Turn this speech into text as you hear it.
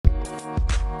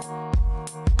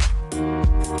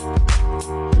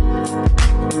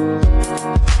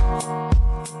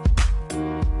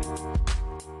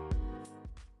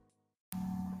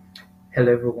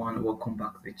Hello everyone, welcome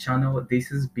back to the channel.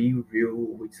 This is Be Real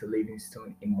with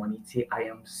Livingstone Immunity. I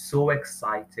am so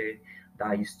excited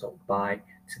that you stopped by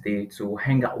today to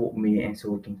hang out with me and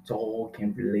so we can talk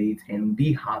and relate and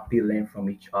be happy, learn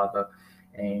from each other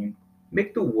and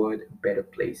make the world a better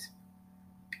place.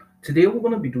 Today we're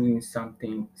going to be doing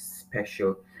something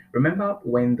special. Remember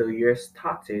when the year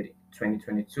started,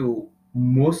 2022,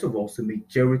 most of us, the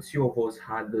majority of us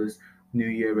had this New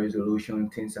Year resolution,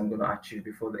 things I'm going to achieve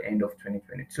before the end of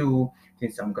 2022,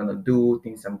 things I'm going to do,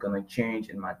 things I'm going to change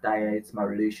in my diet, my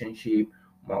relationship,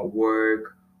 my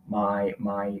work, my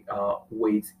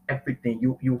weight, everything.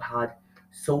 You had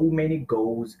so many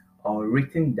goals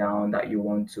written down that you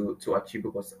want to achieve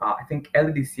because I think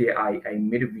early this year I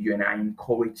made a video and I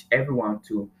encourage everyone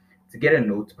to get a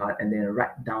notepad and then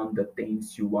write down the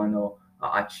things you want to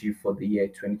achieve for the year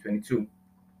 2022.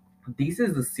 This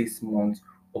is the 6 months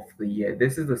of the year.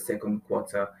 This is the second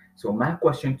quarter. So my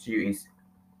question to you is,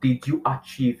 did you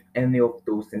achieve any of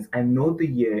those things? I know the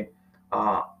year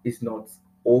is not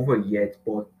over yet,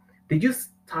 but did you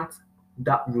start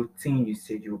that routine you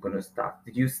said you were gonna start?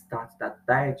 Did you start that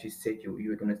diet you said you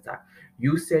were gonna start?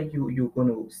 You said you're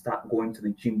gonna start going to the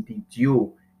gym. Did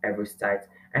you ever start?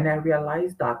 And I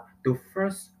realized that the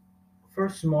first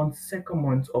month, second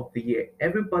month of the year,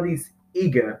 everybody's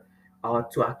eager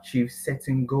to achieve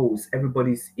certain goals.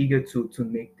 Everybody's eager to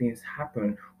make things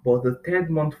happen. But the third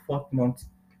month, fourth month,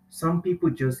 some people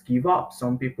just give up.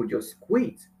 Some people just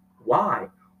quit. Why?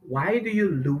 Why do you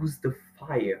lose the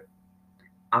fire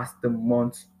as the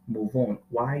months move on?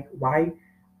 Why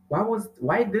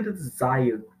did the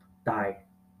desire die?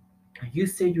 You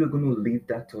said you were going to leave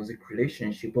that toxic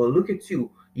relationship, but look at you.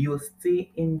 You're still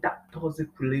in that toxic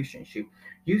relationship.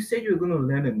 You said you were going to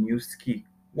learn a new skill.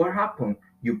 What happened?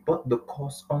 You bought the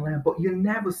course online, but you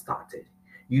never started.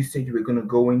 You said you were going to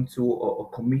go into a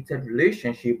committed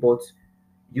relationship, but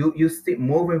you still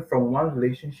moving from one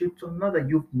relationship to another.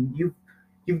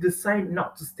 You've decided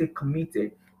not to stay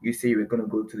committed. You say you're gonna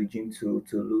go to the gym to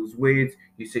lose weight.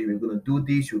 You say you're gonna do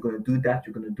this, you're gonna do that,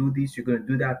 you're gonna do this, you're gonna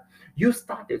do that. You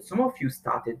started, some of you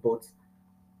started, but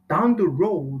down the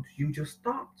road you just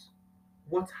stopped.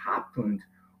 What happened?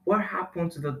 What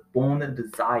happened to the born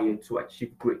desire to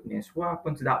achieve greatness? What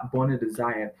happened to that born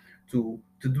desire to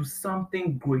do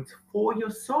something great for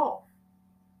yourself?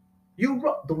 You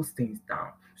wrote those things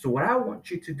down. So what I want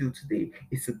you to do today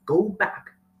is to go back,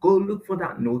 go look for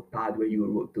that notepad where you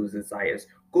wrote those desires.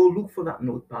 Go look for that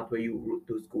notepad where you wrote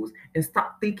those goals and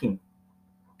start thinking,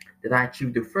 did I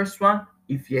achieve the first one?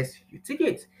 If yes, you tick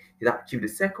it. Did I achieve the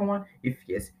second one? If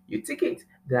yes, you tick it.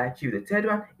 Did I achieve the third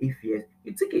one? If yes,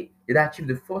 you tick it. Did I achieve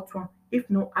the fourth one? If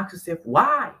no, ask yourself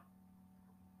why?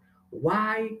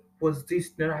 Why was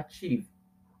this not achieved?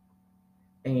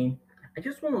 And I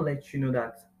just want to let you know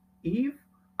that if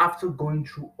after going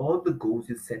through all the goals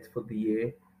you set for the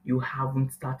year, you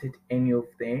haven't started any of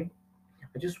them,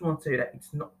 I just want to say that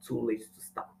it's not too late to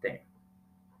start them.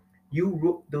 You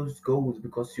wrote those goals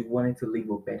because you wanted to live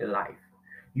a better life.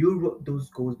 You wrote those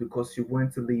goals because you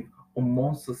wanted to live a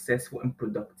more successful and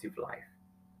productive life.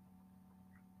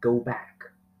 Go back.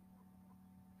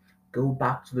 Go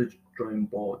back to the drawing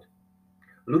board.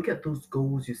 Look at those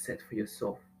goals you set for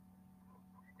yourself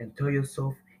and tell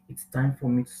yourself it's time for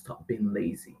me to stop being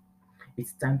lazy.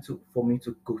 It's time for me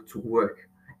to go to work.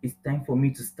 It's time for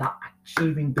me to start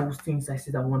achieving those things I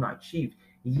said I want to achieve.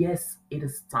 Yes, it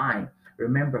is time.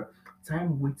 Remember,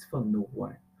 time waits for no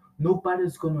one.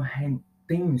 Nobody's gonna hand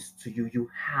things to you. You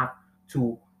have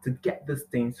to get these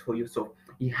things for yourself.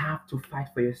 You have to fight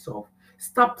for yourself.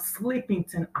 Stop sleeping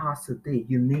 10 hours a day.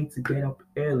 You need to get up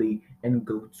early and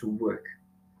go to work.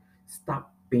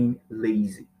 Stop being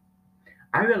lazy.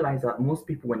 I realize that most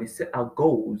people, when they set out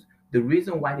goals, the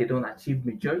reason why they don't achieve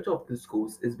majority of these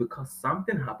goals is because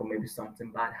something happened, maybe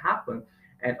something bad happened,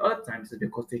 and other times it's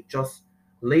because they're just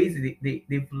lazy.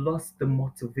 They've lost the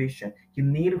motivation. You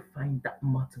need to find that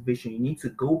motivation. You need to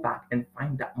go back and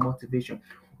find that motivation.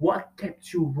 What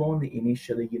kept you running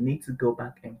initially? You need to go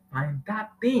back and find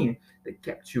that thing that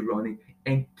kept you running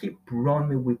and keep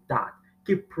running with that.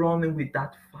 Keep running with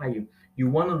that fire. You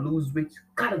want to lose weight, you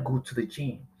gotta go to the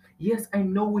gym. Yes, I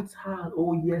know it's hard.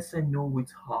 Oh, yes, I know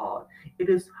it's hard. It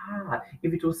is hard.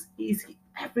 If it was easy,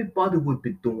 everybody would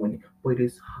be doing it, but it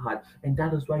is hard. And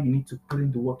that is why you need to put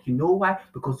in the work. You know why?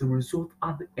 Because the result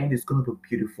at the end is going to be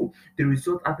beautiful. The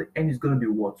result at the end is going to be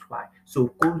worthwhile.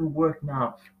 So go to work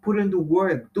now. Put in the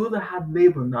work. Do the hard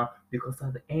labor now, because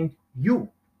at the end, you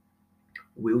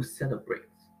will celebrate.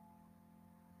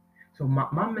 So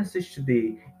my message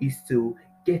today is to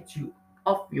get you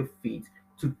off your feet,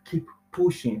 to keep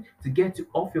pushing, to get you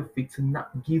off your feet, to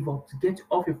not give up, to get you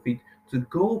off your feet, to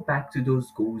go back to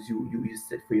those goals you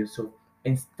set for yourself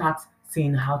and start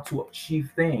seeing how to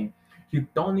achieve them. You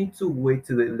don't need to wait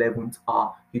till the 11th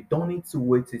hour. You don't need to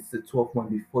wait till the 12th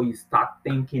month before you start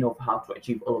thinking of how to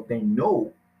achieve all of them.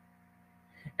 No.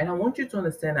 And I want you to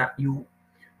understand that you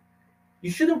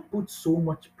shouldn't put so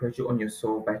much pressure on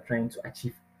yourself by trying to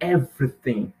achieve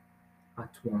everything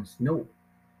at once. No.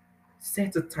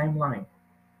 Set a timeline.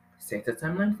 Set a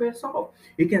timeline for yourself.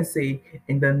 You can say,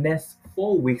 in the next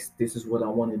 4 weeks, this is what I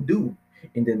want to do.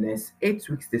 In the next 8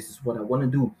 weeks, this is what I want to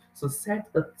do. So set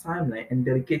a timeline and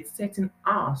dedicate certain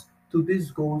hours to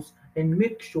these goals and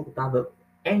make sure that the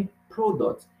end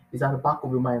product is at the back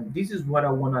of your mind. This is what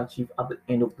I want to achieve at the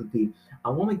end of the day. I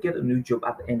want to get a new job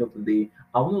at the end of the day.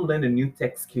 I want to learn a new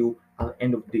tech skill at the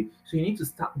end of the day. So you need to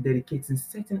start dedicating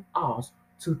certain hours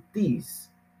to this.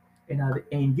 And at the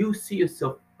end, you see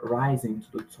yourself rising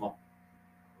to the top.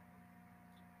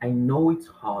 I know it's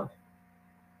hard.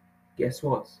 Guess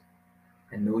what?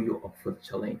 I know you're up for the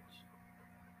challenge.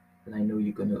 And I know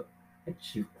you're gonna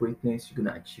achieve greatness, you're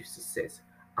gonna achieve success.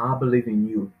 I believe in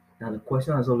you. Now the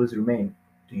question has always remained,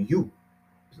 do you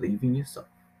believe in yourself?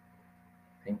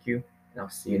 Thank you, and I'll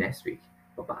see you next week.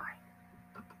 Bye bye.